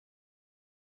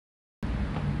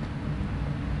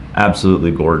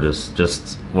Absolutely gorgeous.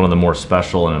 Just one of the more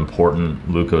special and important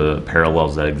Luka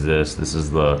parallels that exist. This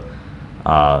is all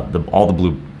the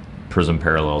blue Prism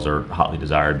parallels are hotly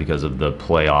desired because of the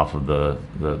play off of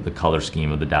the color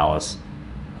scheme of the Dallas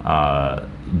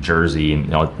jersey.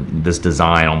 And, this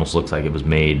design almost looks like it was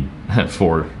made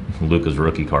for Luka's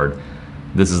rookie card.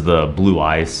 This is the Blue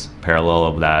Ice parallel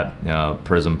of that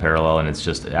Prism parallel, and it's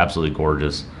just absolutely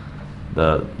gorgeous.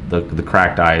 The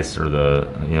cracked ice, or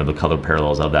the color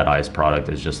parallels of that ice product,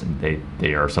 is just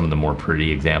they are some of the more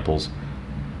pretty examples.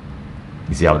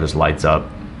 You see how it just lights up.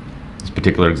 This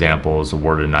particular example is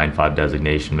awarded a 9.5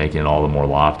 designation, making it all the more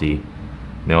lofty.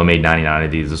 They only made 99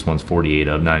 of these. This one's 48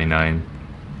 of 99.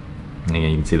 And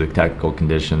you can see the technical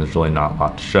condition. There's really not a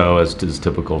lot to show, as is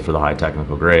typical for the high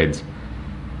technical grades.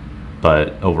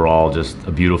 But overall, just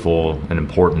a beautiful and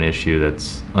important issue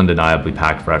that's undeniably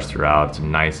packed fresh throughout. It's a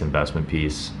nice investment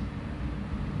piece,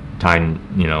 tying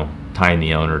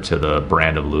the owner to the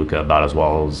brand of Luka about as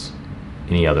well as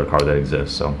any other card that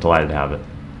exists. So delighted to have it.